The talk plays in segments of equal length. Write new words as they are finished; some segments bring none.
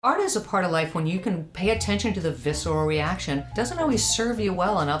Art is a part of life when you can pay attention to the visceral reaction. It doesn't always serve you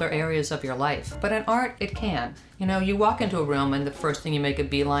well in other areas of your life, but in art, it can. You know, you walk into a room and the first thing you make a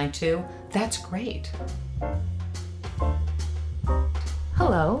beeline to, that's great.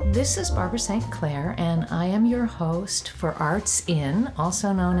 Hello, this is Barbara St. Clair, and I am your host for Arts In,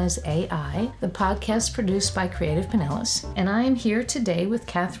 also known as AI, the podcast produced by Creative Pinellas. And I am here today with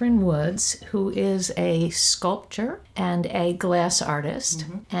Catherine Woods, who is a sculptor and a glass artist,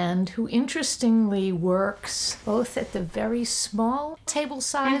 and who interestingly works both at the very small table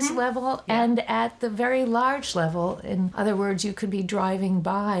size level and at the very large level. In other words, you could be driving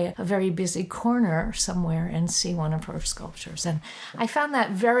by a very busy corner somewhere and see one of her sculptures. And I found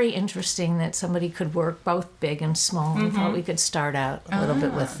that very interesting that somebody could work both big and small. I thought we could start out a little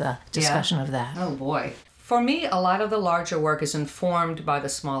bit with the discussion of that. Oh boy. For me, a lot of the larger work is informed by the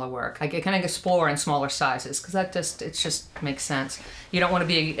smaller work. I kind of explore in smaller sizes because it just makes sense. You don't want to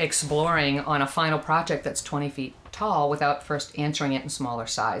be exploring on a final project that's 20 feet tall without first answering it in smaller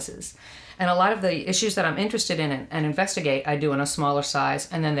sizes. And a lot of the issues that I'm interested in and investigate, I do in a smaller size,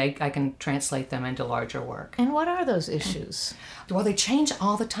 and then I can translate them into larger work. And what are those issues? Well, they change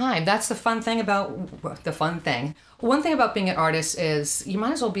all the time. That's the fun thing about the fun thing. One thing about being an artist is you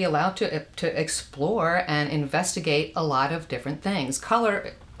might as well be allowed to explore and investigate a lot of different things.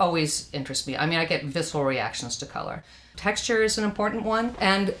 Color always interests me. I mean, I get visceral reactions to color. Texture is an important one.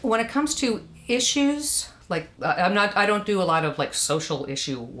 And when it comes to issues, like I don't do a lot of like social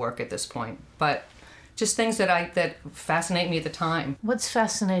issue work at this point, but just things that fascinate me at the time. What's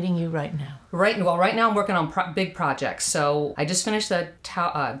fascinating you right now? Right now I'm working on big projects. So I just finished the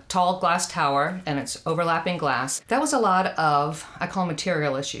tall glass tower, and it's overlapping glass. That was a lot of, I call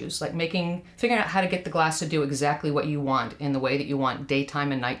material issues, like figuring out how to get the glass to do exactly what you want in the way that you want,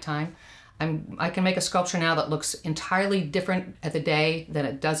 daytime and nighttime. I can make a sculpture now that looks entirely different at the day than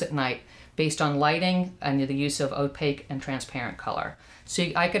it does at night, based on lighting and the use of opaque and transparent color. So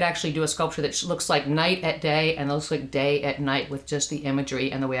I could actually do a sculpture that looks like night at day and looks like day at night with just the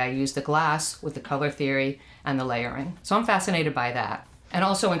imagery and the way I use the glass with the color theory and the layering. So I'm fascinated by that. And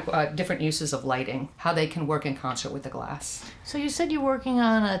also in different uses of lighting, how they can work in concert with the glass. So you said you're working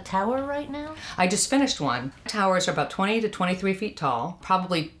on a tower right now? I just finished one. Towers are about 20 to 23 feet tall,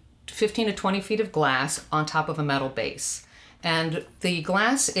 probably 15 to 20 feet of glass on top of a metal base. And the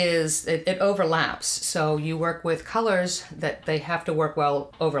glass it overlaps. So you work with colors that they have to work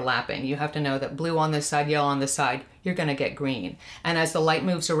well overlapping. You have to know that blue on this side, yellow on this side, you're going to get green. And as the light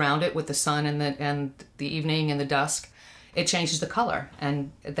moves around it with the sun and the evening and the dusk, it changes the color.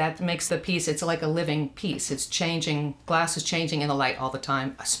 And that makes the piece, it's like a living piece. It's changing, glass is changing in the light all the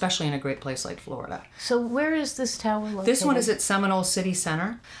time, especially in a great place like Florida. So where is this tower located? This one is at Seminole City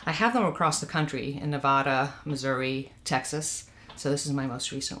Center. I have them across the country in Nevada, Missouri, Texas. So this is my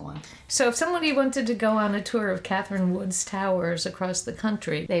most recent one. So if somebody wanted to go on a tour of Catherine Woods towers across the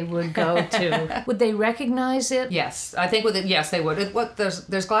country, they would go to... Would they recognize it? Yes, I think yes, they would. There's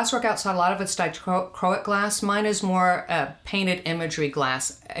glasswork outside. A lot of it's dichroic glass. Mine is more painted imagery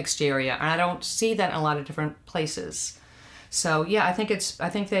glass exterior, and I don't see that in a lot of different places. So yeah, I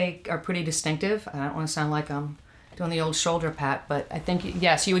think they are pretty distinctive. I don't want to sound like I'm doing the old shoulder pat, but I think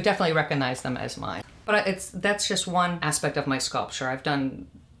yes, you would definitely recognize them as mine. But that's just one aspect of my sculpture. I've done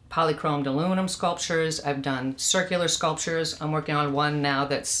polychromed aluminum sculptures. I've done circular sculptures. I'm working on one now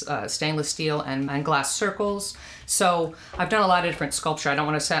that's stainless steel and glass circles. So I've done a lot of different sculpture. I don't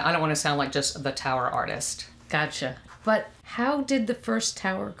want to sound like just the tower artist. Gotcha. But how did the first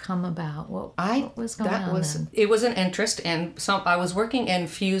tower come about? What was going on then? It was an interest in I was working in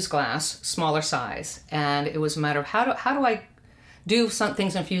fused glass, smaller size, and it was a matter of how do I do some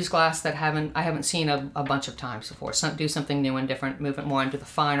things in fused glass that I haven't seen a bunch of times before. Do something new and different, move it more into the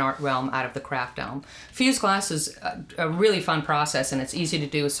fine art realm out of the craft realm. Fused glass is a really fun process, and it's easy to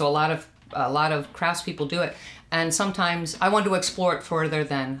do. So a lot of craftspeople do it, and sometimes I wanted to explore it further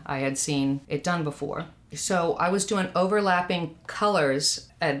than I had seen it done before. So I was doing overlapping colors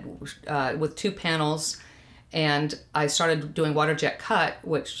with two panels, and I started doing water jet cut,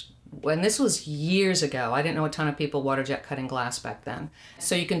 when this was years ago. I didn't know a ton of people water jet cutting glass back then.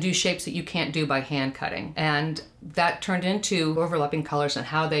 So you can do shapes that you can't do by hand cutting. And that turned into overlapping colors and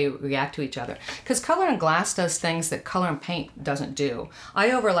how they react to each other. Because color in glass does things that color in paint doesn't do.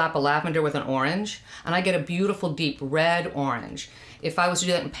 I overlap a lavender with an orange, and I get a beautiful deep red orange. If I was to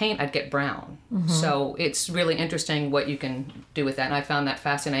do that in paint, I'd get brown. So it's really interesting what you can do with that. And I found that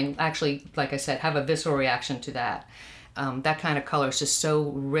fascinating. Actually, like I said, have a visceral reaction to that. That kind of color is just so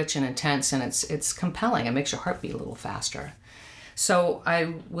rich and intense, and it's compelling. It makes your heart beat a little faster. So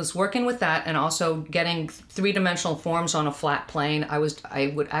I was working with that and also getting three-dimensional forms on a flat plane. I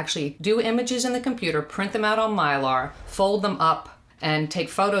would actually do images in the computer, print them out on Mylar, fold them up, and take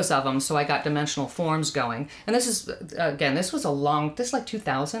photos of them, so I got dimensional forms going. And this is, again, this was like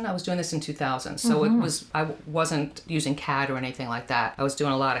 2000. I was doing this in 2000. So I wasn't using CAD or anything like that. I was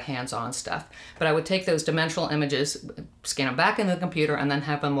doing a lot of hands-on stuff. But I would take those dimensional images, scan them back into the computer, and then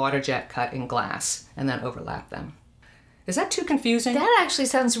have them water jet cut in glass, and then overlap them. Is that too confusing? That actually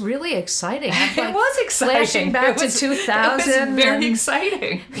sounds really exciting. It was exciting. Flashing back to 2000. It was very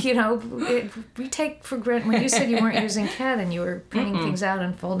exciting. You know, we take for granted, when you said you weren't using CAD and you were printing things out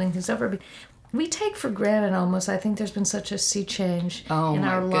and folding things over, we take for granted almost, I think there's been such a sea change in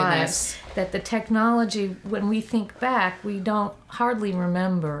our lives that the technology, when we think back, we don't hardly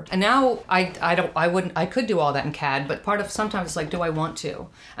remember. And now I could do all that in CAD, but part of sometimes it's like, do I want to?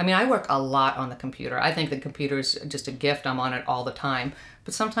 I mean, I work a lot on the computer. I think the computer's just a gift. I'm on it all the time.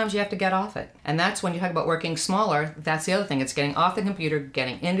 But sometimes you have to get off it. And that's when you talk about working smaller, that's the other thing. It's getting off the computer,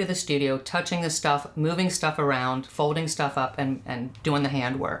 getting into the studio, touching the stuff, moving stuff around, folding stuff up, and doing the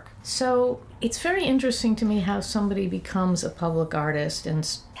handwork. So it's very interesting to me how somebody becomes a public artist and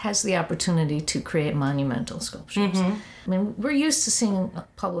has the opportunity to create monumental sculptures. I mean, we're used to seeing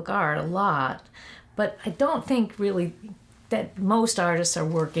public art a lot, but I don't think really that most artists are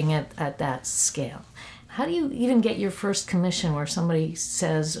working at that scale. How do you even get your first commission where somebody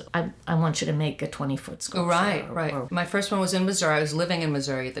says, I want you to make a 20-foot sculpture? Right. My first one was in Missouri. I was living in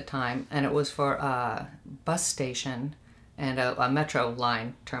Missouri at the time, and it was for a bus station and a metro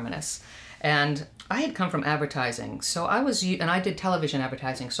line terminus. And I had come from advertising, so I did television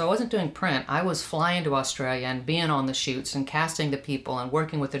advertising, so I wasn't doing print. I was flying to Australia and being on the shoots and casting the people and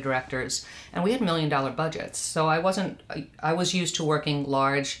working with the directors, and we had $1 million budgets. So I was used to working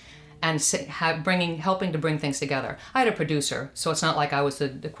large and helping to bring things together. I had a producer, so it's not like I was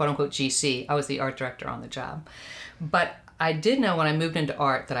the quote-unquote GC. I was the art director on the job. But I did know when I moved into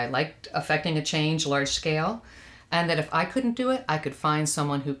art that I liked affecting a change large scale, and that if I couldn't do it, I could find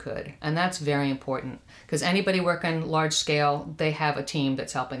someone who could. And that's very important, because anybody working large scale, they have a team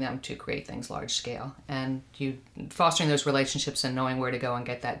that's helping them to create things large scale. And fostering those relationships and knowing where to go and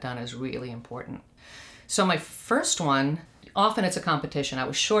get that done is really important. So my first one, often it's a competition. I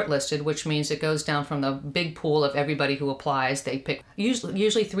was shortlisted, which means it goes down from the big pool of everybody who applies. They pick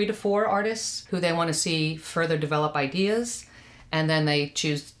usually 3 to 4 artists who they want to see further develop ideas, and then they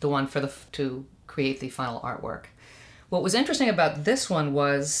choose the one to create the final artwork. What was interesting about this one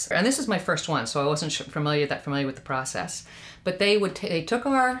was, and this is my first one, so I wasn't familiar with the process, but they took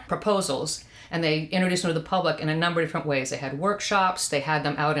our proposals and they introduced them to the public in a number of different ways. They had workshops, they had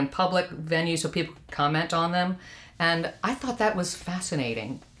them out in public venues so people could comment on them. And I thought that was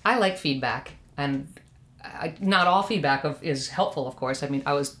fascinating. I like feedback, and not all feedback is helpful, of course. I mean,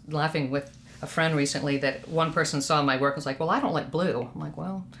 I was laughing with a friend recently that one person saw my work and was like, well, I don't like blue. I'm like,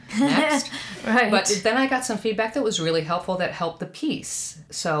 well, next. Right. But then I got some feedback that was really helpful that helped the piece.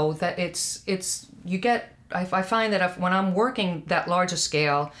 So that I find that when I'm working that large a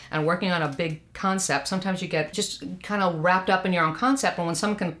scale and working on a big concept, sometimes you get just kind of wrapped up in your own concept. And when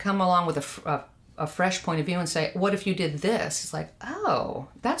someone can come along with a fresh point of view and say, what if you did this? It's like, oh,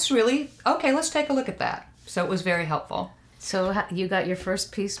 that's really, okay, let's take a look at that. So it was very helpful. So you got your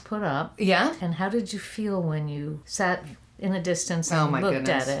first piece put up. Yeah. And how did you feel when you sat in the distance and looked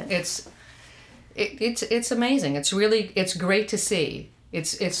at it? It's amazing. It's great to see.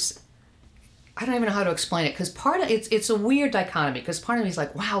 It's I don't even know how to explain it, because it's a weird dichotomy, because part of me is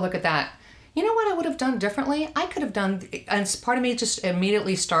like, wow, look at that. You know what I would have done differently? I could have done, and part of me just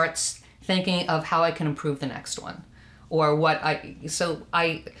immediately starts thinking of how I can improve the next one, or I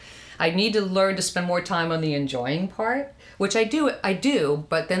need to learn to spend more time on the enjoying part, which I do,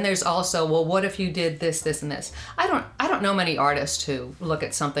 but then there's also, well, what if you did this, this, and this? I don't know many artists who look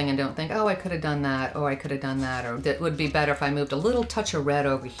at something and don't think, oh, I could have done that, or I could have done that, or that would be better if I moved a little touch of red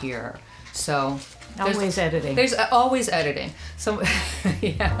over here. So always editing. There's always editing. So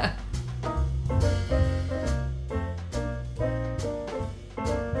yeah.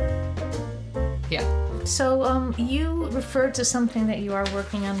 Yeah. So you referred to something that you are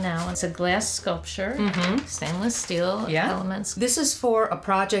working on now. It's a glass sculpture, stainless steel elements. This is for a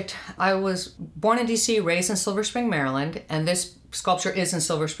project. I was born in D.C., raised in Silver Spring, Maryland, and this sculpture is in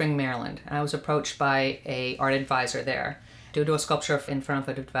Silver Spring, Maryland. And I was approached by an art advisor there to do a sculpture in front of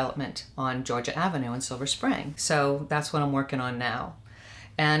a development on Georgia Avenue in Silver Spring. So that's what I'm working on now.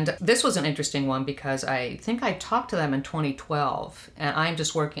 And this was an interesting one because I think I talked to them in 2012, and I'm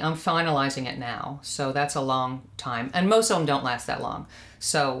finalizing it now. So that's a long time. And most of them don't last that long.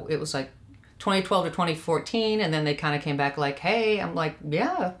 So it was like 2012 to 2014, and then they kind of came back like, hey, I'm like,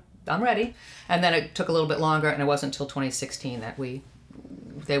 yeah, I'm ready. And then it took a little bit longer, and it wasn't until 2016 that I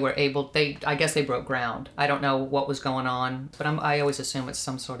guess they broke ground. I don't know what was going on, but I always assume it's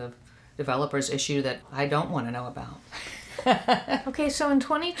some sort of developer's issue that I don't want to know about. Okay, so in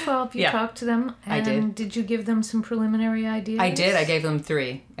 2012 you talked to them, and I did. Did you give them some preliminary ideas? I did. I gave them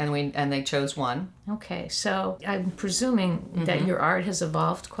 3, and they chose 1. Okay, so I'm presuming that your art has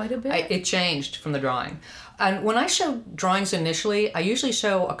evolved quite a bit. It changed from the drawing. And when I show drawings initially, I usually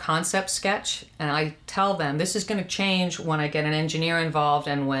show a concept sketch, and I tell them this is going to change when I get an engineer involved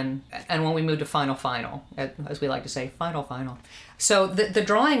and when we move to final, as we like to say, final. So the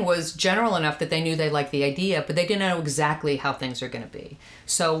drawing was general enough that they knew they liked the idea, but they didn't know exactly how things are going to be.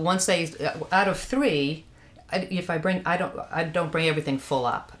 So once out of 3, I don't bring everything full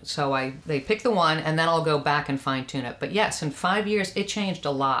up. So they pick the 1, and then I'll go back and fine tune it. But yes, in 5 years, it changed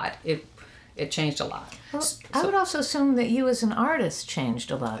a lot. It changed a lot. Well, I would also assume that you as an artist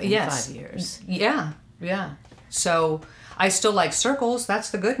changed a lot in 5 years. Yeah. So I still like circles.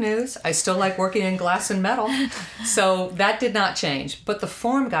 That's the good news. I still like working in glass and metal. So that did not change. But the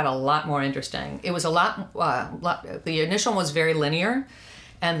form got a lot more interesting. It was a lot the initial one was very linear.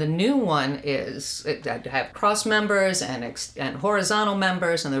 And the new one I have cross members and horizontal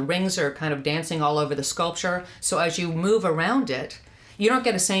members, and the rings are kind of dancing all over the sculpture. So as you move around it, you don't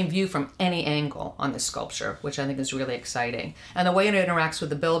get the same view from any angle on the sculpture, which I think is really exciting. And the way it interacts with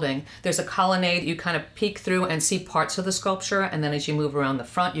the building, there's a colonnade, you kind of peek through and see parts of the sculpture, and then as you move around the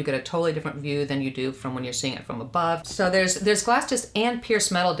front, you get a totally different view than you do from when you're seeing it from above. So there's glass disc and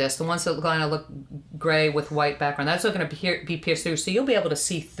pierced metal disc, the ones that kind of look gray with white background. That's not going to be pierced through, so you'll be able to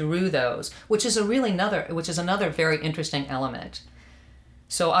see through those, which is another very interesting element.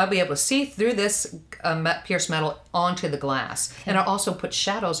 So I'll be able to see through this pierced metal onto the glass. And I'll also put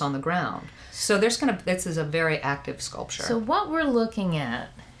shadows on the ground. So this is a very active sculpture. So what we're looking at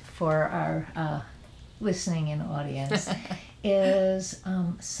for our listening in audience is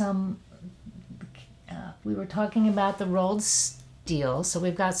we were talking about the rolled steel. So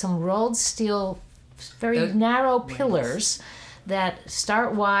we've got some rolled steel, very narrow pillars that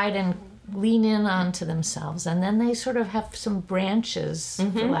start wide and lean in onto themselves, and then they sort of have some branches,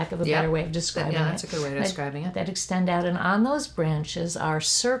 for lack of a better way of describing it. Yeah, that's a good way of describing it. That extend out, and on those branches are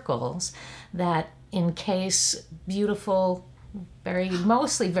circles that encase beautiful,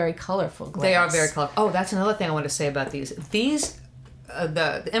 mostly very colorful glass. They are very colorful. Oh, that's another thing I want to say about these. These,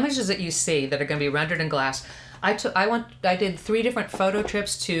 the images that you see that are going to be rendered in glass, I did 3 different photo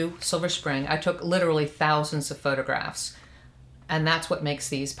trips to Silver Spring. I took literally thousands of photographs. And that's what makes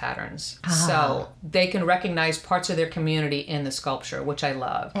these patterns. So they can recognize parts of their community in the sculpture, which I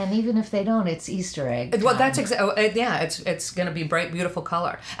love. And even if they don't, it's Easter egg time. Well, that's it's going to be bright, beautiful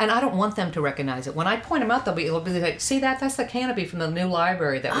color. And I don't want them to recognize it. When I point them out, they'll be like, see that? That's the canopy from the new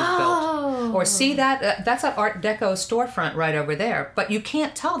library that was built. Or see that? That's an Art Deco storefront right over there. But you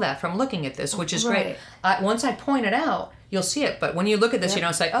can't tell that from looking at this, which is great. Once I point it out, you'll see it, but when you look at this, you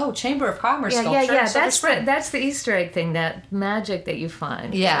don't say, "Oh, Chamber of Commerce sculpture." Yeah. That's the Easter egg thing, that magic that you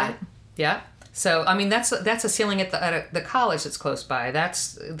find. Yeah, right? yeah. So I mean, that's a ceiling at the college that's close by.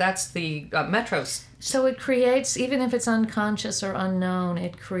 That's the Metros. So it creates, even if it's unconscious or unknown,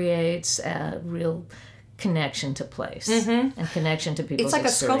 it creates a real connection to place and connection to people's It's like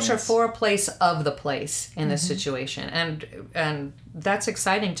experience. a sculpture for a place of the place in this situation, and that's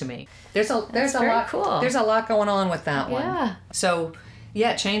exciting to me. There's a lot. Cool. There's a lot going on with that one. Yeah. So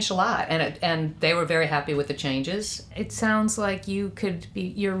yeah, it changed a lot, and they were very happy with the changes. It sounds like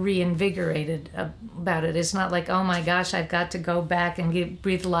you're reinvigorated about it. It's not like, oh my gosh, I've got to go back and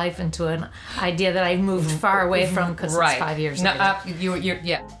breathe life into an idea that I moved far away from because it's 5 years ago.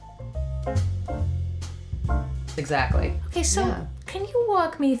 Yeah. Exactly. Okay, so can you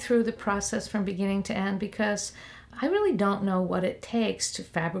walk me through the process from beginning to end? Because I really don't know what it takes to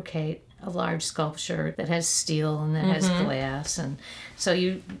fabricate a large sculpture that has steel and that has glass. And so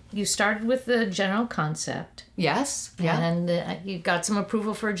you started with the general concept. Yes. Yeah. And you got some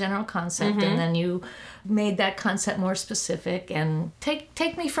approval for a general concept, and then you made that concept more specific. And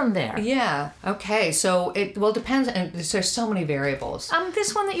take me from there. Yeah. Okay. So it depends. And there's so many variables.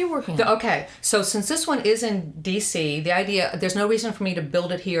 This one that you're working on. Okay. So since this one is in DC, the idea, there's no reason for me to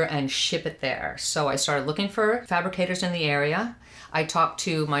build it here and ship it there. So I started looking for fabricators in the area. I talked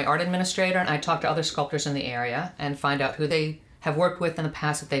to my art administrator, and I talked to other sculptors in the area and find out who they have worked with in the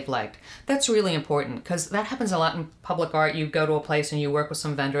past that they've liked. That's really important because that happens a lot in public art. You go to a place and you work with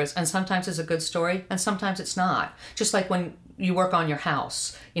some vendors, and sometimes it's a good story and sometimes it's not. Just like when you work on your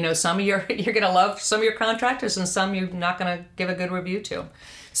house. Some you're going to love some of your contractors and some you're not going to give a good review to.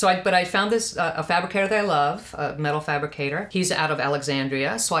 But I found this a fabricator that I love, a metal fabricator. He's out of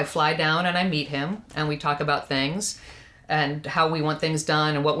Alexandria, so I fly down and I meet him, and we talk about things and how we want things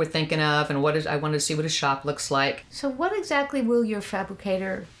done and what we're thinking of, and I wanted to see what his shop looks like. So what exactly will your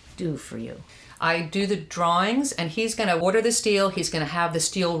fabricator do for you? I do the drawings, and he's going to order the steel. He's going to have the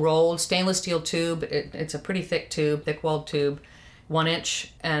steel rolled, stainless steel tube. It's a pretty thick tube, thick-walled tube, 1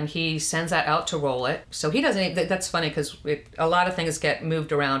 inch, and he sends that out to roll it. So he doesn't, that's funny because a lot of things get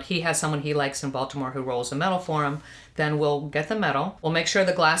moved around. He has someone he likes in Baltimore who rolls the metal for him. Then we'll get the metal. We'll make sure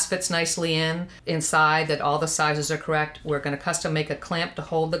the glass fits nicely inside, that all the sizes are correct. We're going to custom make a clamp to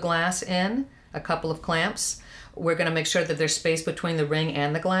hold the glass in, a couple of clamps. We're going to make sure that there's space between the ring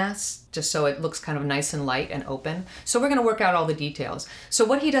and the glass, just so it looks kind of nice and light and open. So we're going to work out all the details. So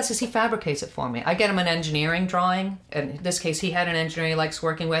what he does is he fabricates it for me. I get him an engineering drawing. In this case, he had an engineer he likes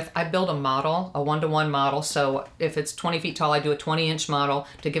working with. I build a model, a 1-to-1 model. So if it's 20 feet tall, I do a 20-inch model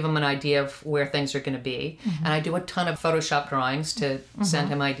to give him an idea of where things are going to be. Mm-hmm. And I do a ton of Photoshop drawings to send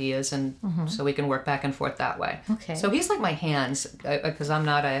him ideas, and so we can work back and forth that way. Okay. So he's like my hands, because I'm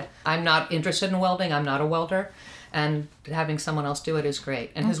not interested in welding. I'm not a welder. And having someone else do it is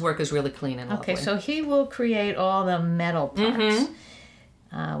great. And his work is really clean and lovely. Okay, so he will create all the metal parts.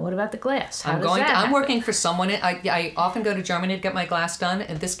 What about the glass? How does that happen? I'm working for someone. I often go to Germany to get my glass done.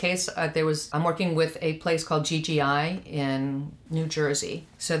 In this case, I'm working with a place called GGI in New Jersey.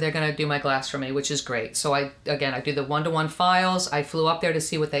 So they're going to do my glass for me, which is great. So I do the 1-to-1 files. I flew up there to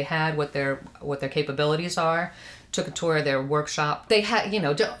see what they had, what their capabilities are. Took a tour of their workshop. They had,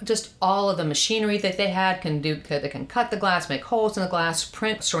 just all of the machinery that they had. They can cut the glass, make holes in the glass,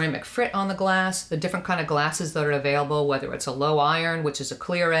 print ceramic frit on the glass, the different kind of glasses that are available, whether it's a low iron, which is a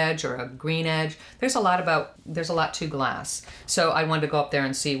clear edge, or a green edge. There's a lot to glass. So I wanted to go up there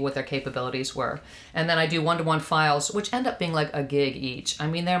and see what their capabilities were. And then I do 1-to-1 files, which end up being like a gig each. I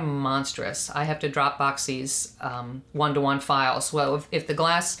mean, they're monstrous. I have to Dropbox these 1-to-1 files. Well, if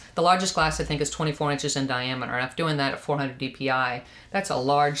the largest glass I think is 24 inches in diameter, and I'm doing that at 400 DPI, that's a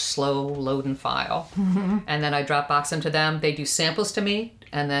large, slow loading file. Mm-hmm. And then I Dropbox them to them. They do samples to me,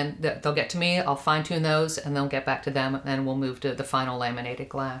 and then they'll get to me. I'll fine tune those, and they'll get back to them, and then we'll move to the final laminated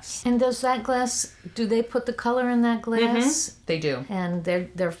glass. And does that glass, do they put the color in that glass? Mm-hmm. They do. And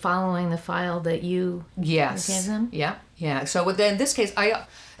they're following the file that you gave them? Yeah. So in this case,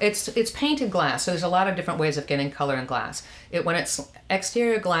 it's painted glass, so there's a lot of different ways of getting color in glass. When it's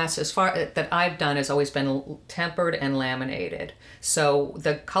exterior glass, as far that I've done, has always been tempered and laminated. So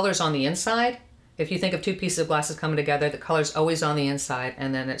the color's on the inside. If you think of two pieces of glasses coming together, the color's always on the inside,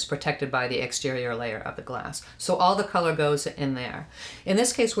 and then it's protected by the exterior layer of the glass. So all the color goes in there. In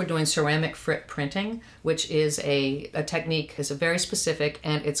this case, we're doing ceramic frit printing, which is a technique, is very specific,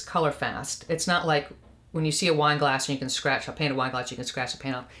 and it's color fast. It's not like when you see a wine glass and you can scratch a painted wine glass, you can scratch the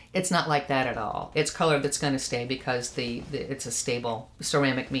paint off. It's not like that at all. It's color that's going to stay because it's a stable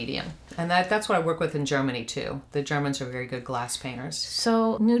ceramic medium. And that's what I work with in Germany too. The Germans are very good glass painters.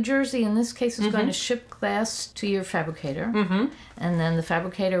 So New Jersey, in this case, is going to ship glass to your fabricator, and then the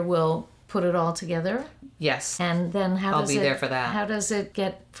fabricator will put it all together. Yes. And then I'll be there for that. How does it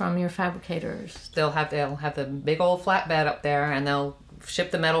get from your fabricators? They'll have the big old flatbed up there, and they'll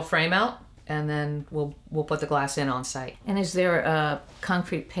ship the metal frame out. And then we'll put the glass in on site. And is there a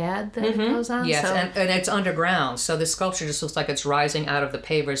concrete pad that it goes on? Yes, and it's underground, so the sculpture just looks like it's rising out of the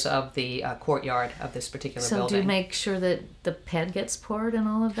pavers of the courtyard of this particular building. So do you make sure that the pad gets poured and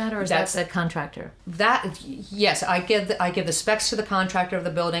all of that, or is that the contractor? Yes, I give the specs to the contractor of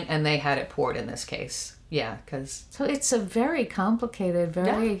the building, and they had it poured in this case. Yeah, because... So it's a very complicated,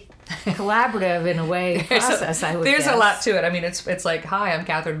 very collaborative, in a way, process, I would guess. There's a lot to it. I mean, it's like, hi, I'm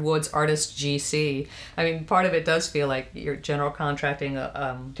Catherine Woods, artist GC. I mean, part of it does feel like you're general contracting,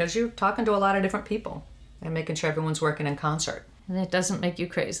 because you're talking to a lot of different people and making sure everyone's working in concert. And it doesn't make you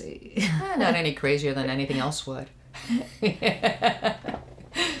crazy. Not any crazier than anything else would. And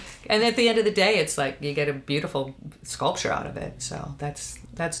at the end of the day, it's like you get a beautiful sculpture out of it. So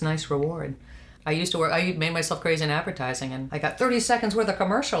that's nice reward. I made myself crazy in advertising, and I got 30 seconds worth of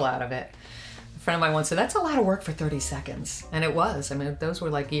commercial out of it. A friend of mine once said, that's a lot of work for 30 seconds. And it was. I mean, those were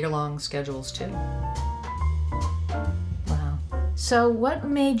like year-long schedules too. Wow. So what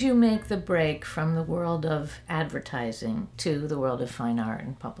made you make the break from the world of advertising to the world of fine art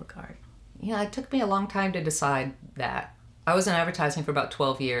and public art? Yeah, it took me a long time to decide that. I was in advertising for about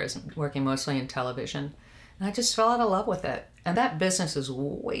 12 years, working mostly in television. And I just fell out of love with it. And that business is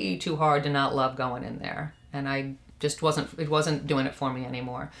way too hard to not love going in there. And I just wasn't doing it for me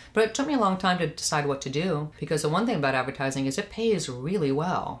anymore. But it took me a long time to decide what to do, because the one thing about advertising is it pays really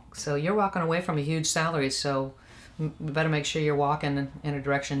well. So you're walking away from a huge salary. So you better make sure you're walking in a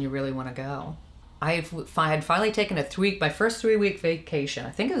direction you really want to go. I had finally taken my first 3-week vacation. I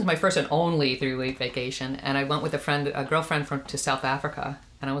think it was my first and only 3-week vacation. And I went with a girlfriend to South Africa.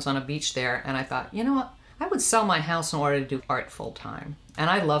 And I was on a beach there. And I thought, you know what? I would sell my house in order to do art full time. And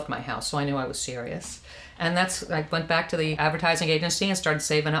I loved my house, so I knew I was serious. And I went back to the advertising agency and started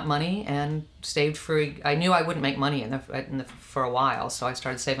saving up money and saved for, I knew I wouldn't make money for a while. So I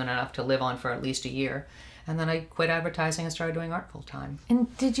started saving enough to live on for at least a year. And then I quit advertising and started doing art full time.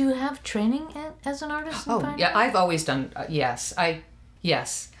 And did you have training as an artist? Yeah, I've always done, yes.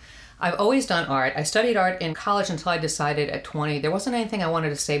 I've always done art. I studied art in college until I decided at 20 there wasn't anything I wanted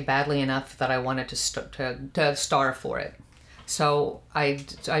to say badly enough that I wanted to star for it. So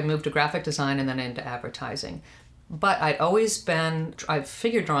I moved to graphic design and then into advertising. But I've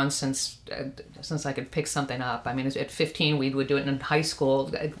figure drawn since I could pick something up. I mean, at 15, we would do it in high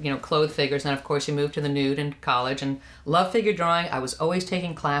school, clothes figures. And of course, you move to the nude in college and love figure drawing. I was always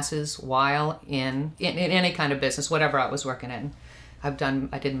taking classes while in any kind of business, whatever I was working in. I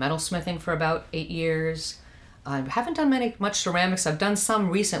did metalsmithing for about 8 years. I haven't done much ceramics. I've done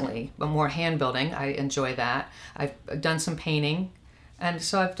some recently, but more hand building. I enjoy that. I've done some painting. And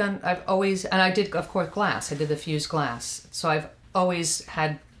so I did, of course, glass. I did the fused glass. So I've always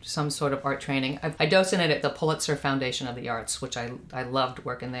had some sort of art training. I docented at the Pulitzer Foundation of the Arts, which I loved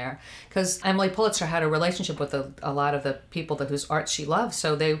working there. Because Emily Pulitzer had a relationship with a lot of the people whose art she loved.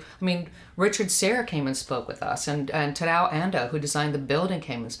 So Richard Serra came and spoke with us. And Tadao Ando, who designed the building,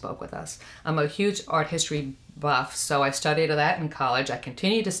 came and spoke with us. I'm a huge art history buff, so I studied that in college. I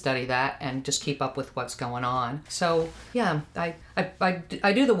continue to study that and just keep up with what's going on. So yeah, I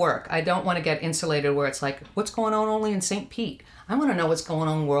do the work. I don't want to get insulated where it's like, what's going on only in St. Pete? I want to know what's going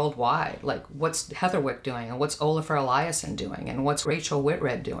on worldwide. Like, what's Heatherwick doing, and what's Olafur Eliasson doing, and what's Rachel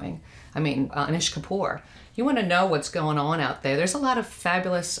Whitred doing? I mean, Anish Kapoor. You want to know what's going on out there. There's a lot of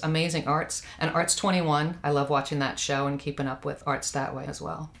fabulous, amazing arts. And Arts 21, I love watching that show and keeping up with arts that way as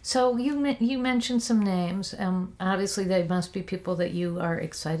well. So you mentioned some names. Obviously, they must be people that you are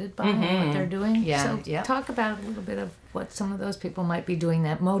excited by and what they're doing. Yeah. So talk about a little bit of what some of those people might be doing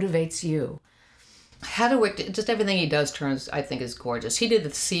that motivates you. Heatherwick, just everything he does I think is gorgeous. He did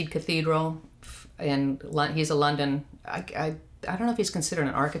the Seed Cathedral, and he's a London, I don't know if he's considered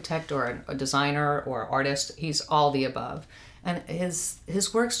an architect or a designer or artist. He's all the above. And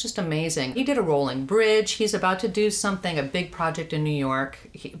his work's just amazing. He did a rolling bridge. He's about to do a big project in New York.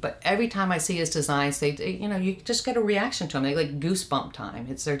 But every time I see his designs, you just get a reaction to them. They like goosebump time.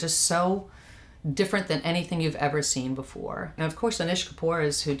 They're just so different than anything you've ever seen before. And of course, Anish Kapoor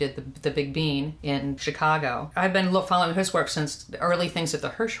is who did the Big Bean in Chicago. I've been following his work since the early things at the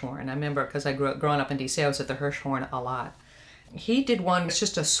Hirshhorn. I remember because growing up in DC, I was at the Hirshhorn a lot. He did one. It's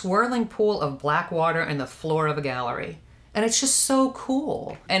just a swirling pool of black water in the floor of a gallery. And it's just so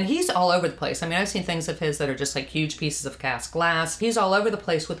cool. And he's all over the place. I mean, I've seen things of his that are just like huge pieces of cast glass. He's all over the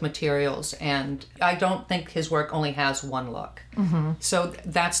place with materials. And I don't think his work only has one look. Mm-hmm. So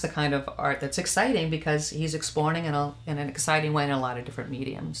that's the kind of art that's exciting because he's exploring in an exciting way in a lot of different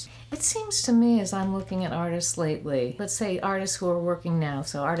mediums. It seems to me as I'm looking at artists lately, let's say artists who are working now,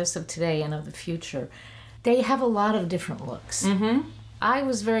 so artists of today and of the future, they have a lot of different looks. Mm-hmm. I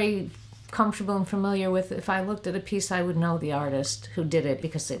was very comfortable and familiar with, if I looked at a piece, I would know the artist who did it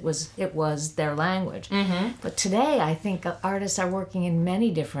because it was their language. Mm-hmm. But today, I think artists are working in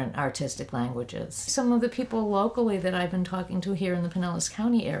many different artistic languages. Some of the people locally that I've been talking to here in the Pinellas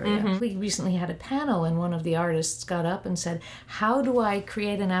County area, mm-hmm. we recently had a panel and one of the artists got up and said, how do I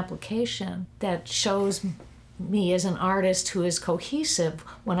create an application that shows me as an artist who is cohesive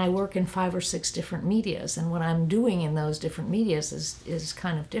when I work in 5 or 6 different medias, and what I'm doing in those different medias is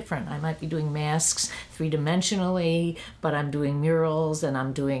kind of different. I might be doing masks 3-dimensionally, but I'm doing murals and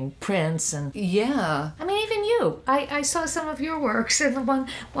I'm doing prints and yeah. I mean, even you. I saw some of your works, and the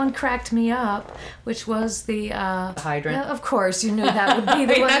one cracked me up, which was the hydrant. Yeah, of course, you knew that would be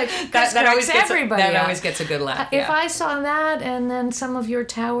the one that always gets everybody. That always gets a good laugh. If I saw that, and then some of your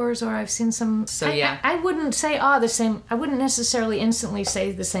towers, or I've seen some. So yeah, I wouldn't say the same. I wouldn't necessarily instantly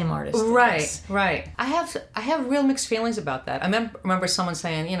say the same artist. Right. I have real mixed feelings about that. I remember someone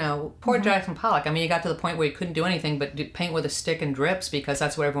saying, poor mm-hmm. Jackson Pollock. I mean, he got to the point where he couldn't do anything but paint with a stick and drips because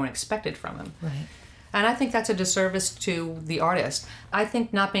that's what everyone expected from him. Right. And I think that's a disservice to the artist. I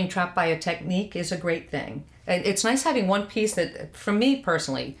think not being trapped by a technique is a great thing. It's nice having one piece that, for me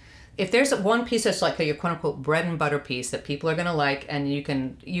personally, if there's one piece that's like your quote-unquote bread and butter piece that people are going to like, and you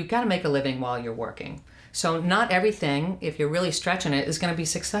got to make a living while you're working. So not everything, if you're really stretching it, is going to be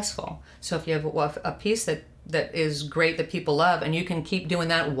successful. So if you have a piece that is great that people love, and you can keep doing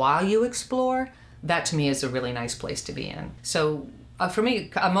that while you explore, that to me is a really nice place to be in. So for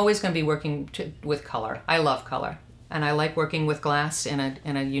me, I'm always going to be working with color. I love color. And I like working with glass in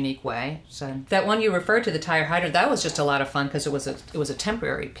a unique way. So that one you referred to, the tire hydrant, that was just a lot of fun because it was a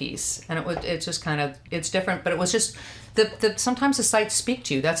temporary piece, and it's just kind of, it's different, but it was just sometimes the sites speak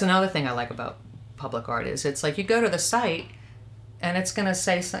to you. That's another thing I like about public art is it's like you go to the site and it's going to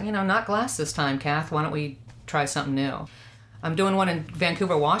say, not glass this time, Kath. Why don't we try something new? I'm doing one in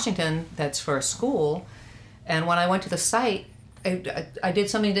Vancouver, Washington that's for a school, and when I went to the site, I did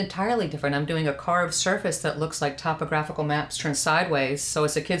something entirely different. I'm doing a carved surface that looks like topographical maps turned sideways. So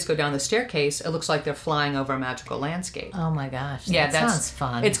as the kids go down the staircase, it looks like they're flying over a magical landscape. Oh my gosh, that sounds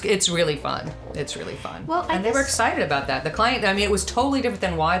fun. It's really fun. It's really fun. Well, they were excited about that. The client, I mean, it was totally different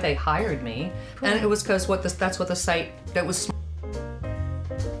than why they hired me, and it was because that's what the site that was.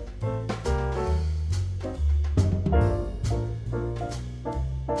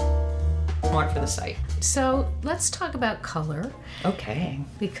 Smart for the site. So let's talk about color. Okay.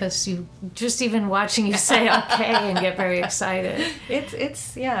 Because you just even watching you say okay and get very excited.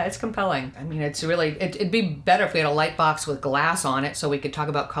 It's compelling. I mean, it's really it'd be better if we had a light box with glass on it so we could talk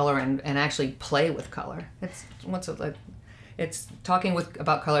about color and actually play with color. It's talking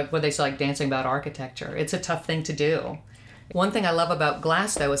about color, what they say, like dancing about architecture. It's a tough thing to do. One thing I love about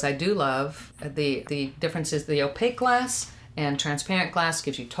glass, though, is I do love the difference is the opaque glass and transparent glass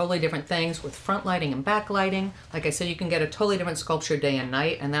gives you totally different things with front lighting and back lighting. Like I said, you can get a totally different sculpture day and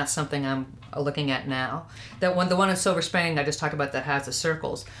night, and that's something I'm looking at now. The one in Silver Spring I just talked about that has the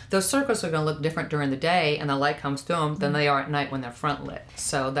circles. Those circles are going to look different during the day, and the light comes through them than they are at night when they're front lit.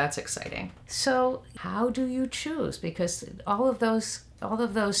 So that's exciting. So how do you choose? Because all of those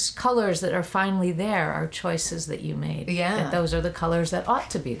colors that are finally there are choices that you made. Yeah. That those are the colors that ought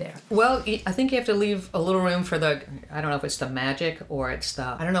to be there. Well, I think you have to leave a little room for I don't know if it's the magic or it's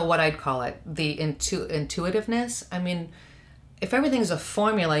I don't know what I'd call it, the intuitiveness. I mean, if everything's a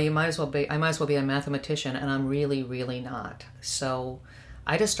formula, I might as well be a mathematician, and I'm really, really not. So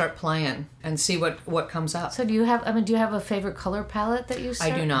I just start playing and see what comes up. So do you have a favorite color palette that you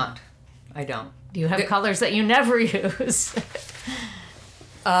start? I do not. I don't. Do you have colors that you never use?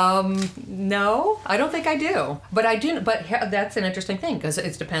 No, I don't think I do. But I do. But that's an interesting thing because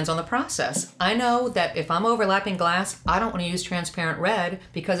it depends on the process. I know that if I'm overlapping glass, I don't want to use transparent red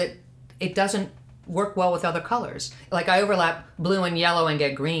because it doesn't work well with other colors. Like I overlap blue and yellow and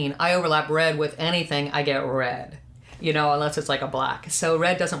get green. I overlap red with anything, I get red. Unless it's like a black. So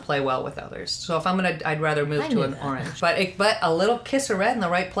red doesn't play well with others. So if I'd rather move to an orange. But a little kiss of red in the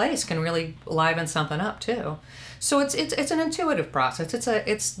right place can really liven something up too. So it's an intuitive process.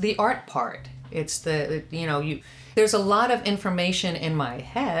 It's the art part. It's there's a lot of information in my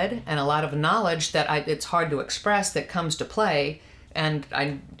head and a lot of knowledge that it's hard to express that comes to play, and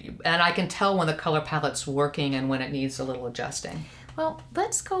I can tell when the color palette's working and when it needs a little adjusting. Well,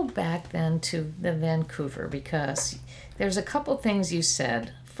 let's go back then to the Vancouver, because there's a couple things you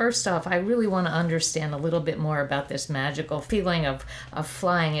said. First off, I really want to understand a little bit more about this magical feeling of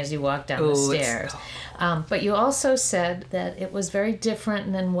flying as you walk down the stairs. But you also said that it was very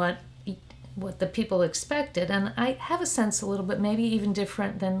different than what the people expected, and I have a sense a little bit maybe even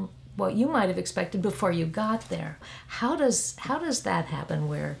different than what you might have expected before you got there. How does that happen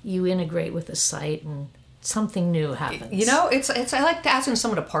where you integrate with the site and something new happens? It's I like asking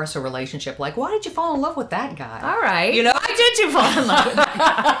someone to parse a relationship. Like, why did you fall in love with that guy? All right. Why did you fall in love with that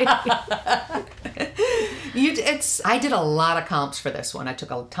guy? I did a lot of comps for this one. I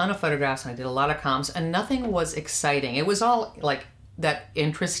took a ton of photographs and I did a lot of comps, and nothing was exciting. It was all like that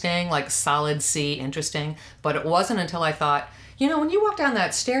interesting, like solid C interesting, but it wasn't until I thought, when you walk down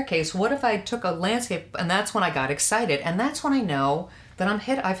that staircase, what if I took a landscape? And that's when I got excited, and that's when I know that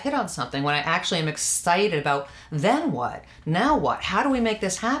I've hit on something, when I actually am excited about then what, now what, how do we make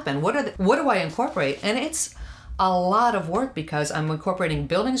this happen, what do I incorporate? And it's a lot of work because I'm incorporating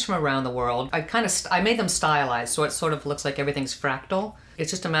buildings from around the world. I made them stylized, so it sort of looks like everything's fractal. It's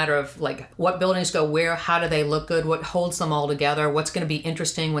just a matter of like what buildings go where, how do they look good, what holds them all together, what's going to be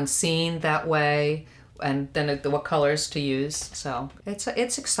interesting when seen that way, and then what colors to use. So it's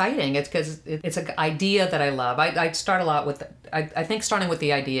exciting. It's because it's an idea that I love. I start a lot with, I think starting with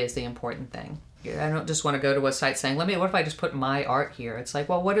the idea is the important thing. I don't just want to go to a site saying, what if I just put my art here? It's like,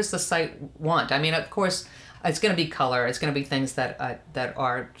 well, what does the site want? I mean, of course, it's going to be color. It's going to be things that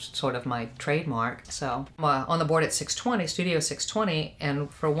are sort of my trademark. So on the board at Studio 620,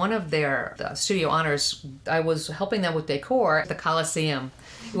 and for one of their studio honors, I was helping them with decor at the Coliseum.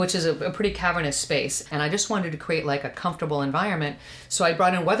 which is a pretty cavernous space. And I just wanted to create like a comfortable environment. So I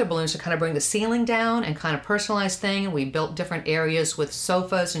brought in weather balloons to kind of bring the ceiling down and kind of personalize thing. And we built different areas with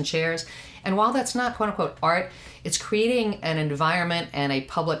sofas and chairs. And while that's not quote unquote art, it's creating an environment and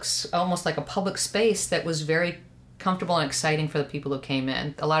almost like a public space that was very comfortable and exciting for the people who came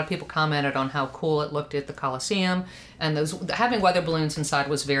in. A lot of people commented on how cool it looked at the Coliseum, and having weather balloons inside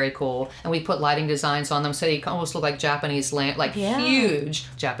was very cool. And we put lighting designs on them so they almost look like Japanese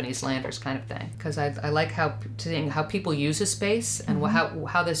huge Japanese landers kind of thing. Because I like seeing how people use a space and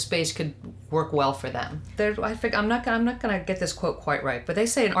how this space could work well for them. I'm not gonna get this quote quite right, but they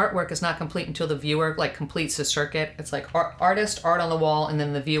say an artwork is not complete until the viewer like completes the circuit. It's like art on the wall, and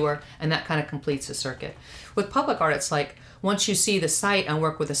then the viewer, and that kind of completes the circuit. With public art, it's like once you see the site and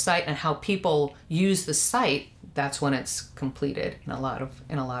work with the site and how people use the site, that's when it's completed in a lot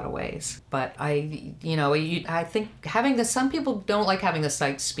of ways. But I think some people don't like having the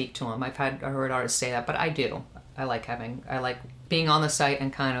site speak to them. I heard artists say that, but I do. I like being on the site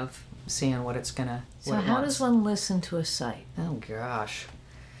and kind of seeing what it's gonna. So how does one listen to a site? Oh gosh.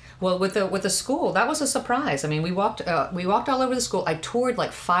 Well, with the school, that was a surprise. I mean, we walked all over the school. I toured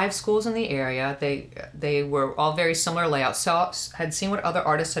like 5 schools in the area. They were all very similar layouts. Had seen what other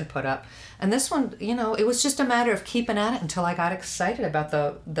artists had put up, and this one, it was just a matter of keeping at it until I got excited about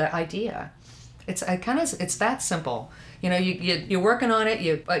the idea. It's that simple. You're working on it.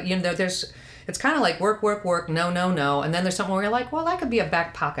 It's kind of like work, no, and then there's something where you're like, well, that could be a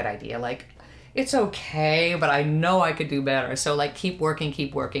back pocket idea, like. It's okay, but I know I could do better. So like keep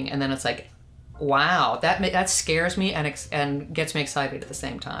working, and then it's like, wow, that scares me and gets me excited at the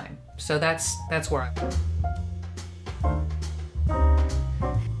same time. So that's where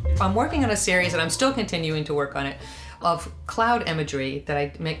I'm working on a series, and I'm still continuing to work on it, of cloud imagery that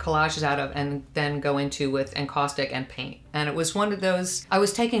I make collages out of and then go into with encaustic and paint. And it was one of those, I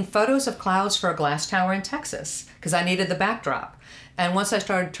was taking photos of clouds for a glass tower in Texas because I needed the backdrop. And once I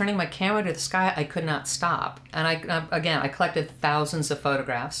started turning my camera to the sky, I could not stop. And I collected thousands of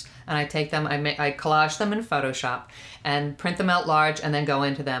photographs, and I take them, I collage them in Photoshop and print them out large, and then go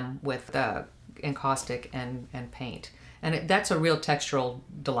into them with encaustic and paint. And that's a real textural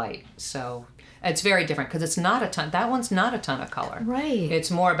delight. So it's very different because it's not a ton. That one's not a ton of color. Right. It's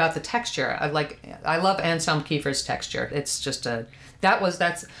more about the texture. I love Anselm Kiefer's texture. It's just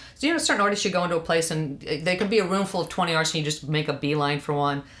that's certain artists, you go into a place and they can be a room full of 20 artists and you just make a beeline for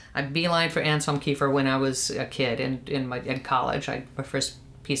one. I beelined for Anselm Kiefer when I was a kid in college. My first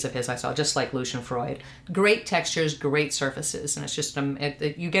piece of his I saw, just like Lucian Freud. Great textures, great surfaces, and it's just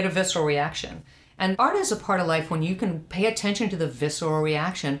you get a visceral reaction. And art is a part of life when you can pay attention to the visceral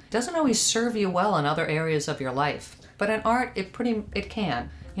reaction. It doesn't always serve you well in other areas of your life. But in art, it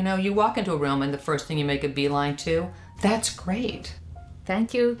can. You walk into a room and the first thing you make a beeline to, that's great.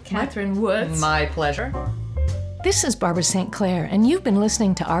 Thank you, Catherine Woods. My pleasure. This is Barbara St. Clair, and you've been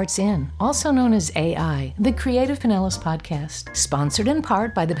listening to Arts In, also known as AI, the Creative Pinellas podcast, sponsored in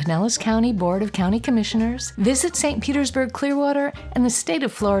part by the Pinellas County Board of County Commissioners, Visit St. Petersburg Clearwater, and the State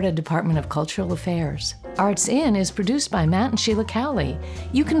of Florida Department of Cultural Affairs. Arts In is produced by Matt and Sheila Cowley.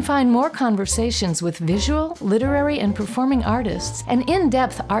 You can find more conversations with visual, literary, and performing artists and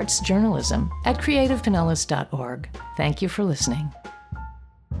in-depth arts journalism at creativepinellas.org. Thank you for listening.